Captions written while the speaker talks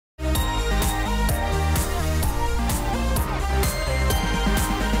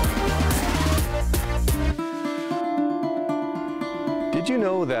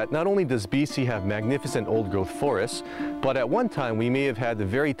know that not only does BC have magnificent old-growth forests, but at one time we may have had the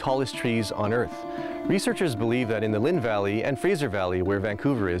very tallest trees on Earth. Researchers believe that in the Lynn Valley and Fraser Valley, where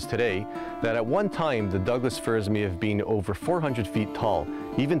Vancouver is today, that at one time the Douglas firs may have been over 400 feet tall,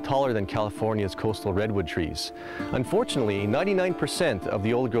 even taller than California's coastal redwood trees. Unfortunately, 99% of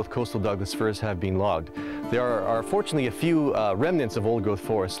the old-growth coastal Douglas firs have been logged. There are fortunately a few remnants of old-growth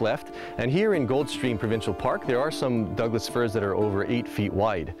forests left, and here in Goldstream Provincial Park there are some Douglas firs that are over 8 feet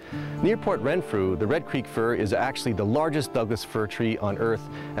wide. Near Port Renfrew, the Red Creek fir is actually the largest Douglas fir tree on Earth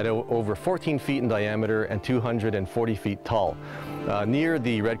at over 14 feet in diameter and 240 feet tall. Near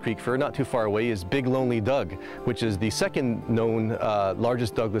the Red Creek fir, not too far away, is Big Lonely Doug, which is the second known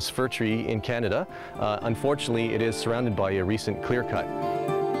largest Douglas fir tree in Canada. Unfortunately, it is surrounded by a recent clear cut.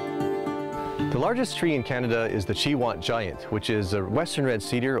 The largest tree in Canada is the Chewant Giant, which is a western red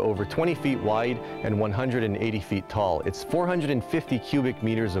cedar over 20 feet wide and 180 feet tall. It's 450 cubic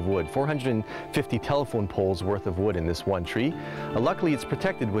meters of wood, 450 telephone poles worth of wood in this one tree. Luckily, it's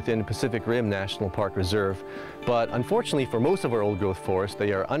protected within Pacific Rim National Park Reserve, but unfortunately for most of our old-growth forests,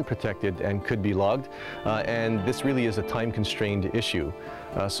 they are unprotected and could be logged, and this really is a time-constrained issue.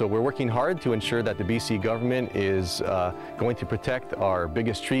 So we're working hard to ensure that the BC government is going to protect our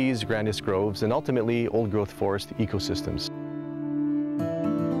biggest trees, grandest groves, and ultimately old-growth forest ecosystems.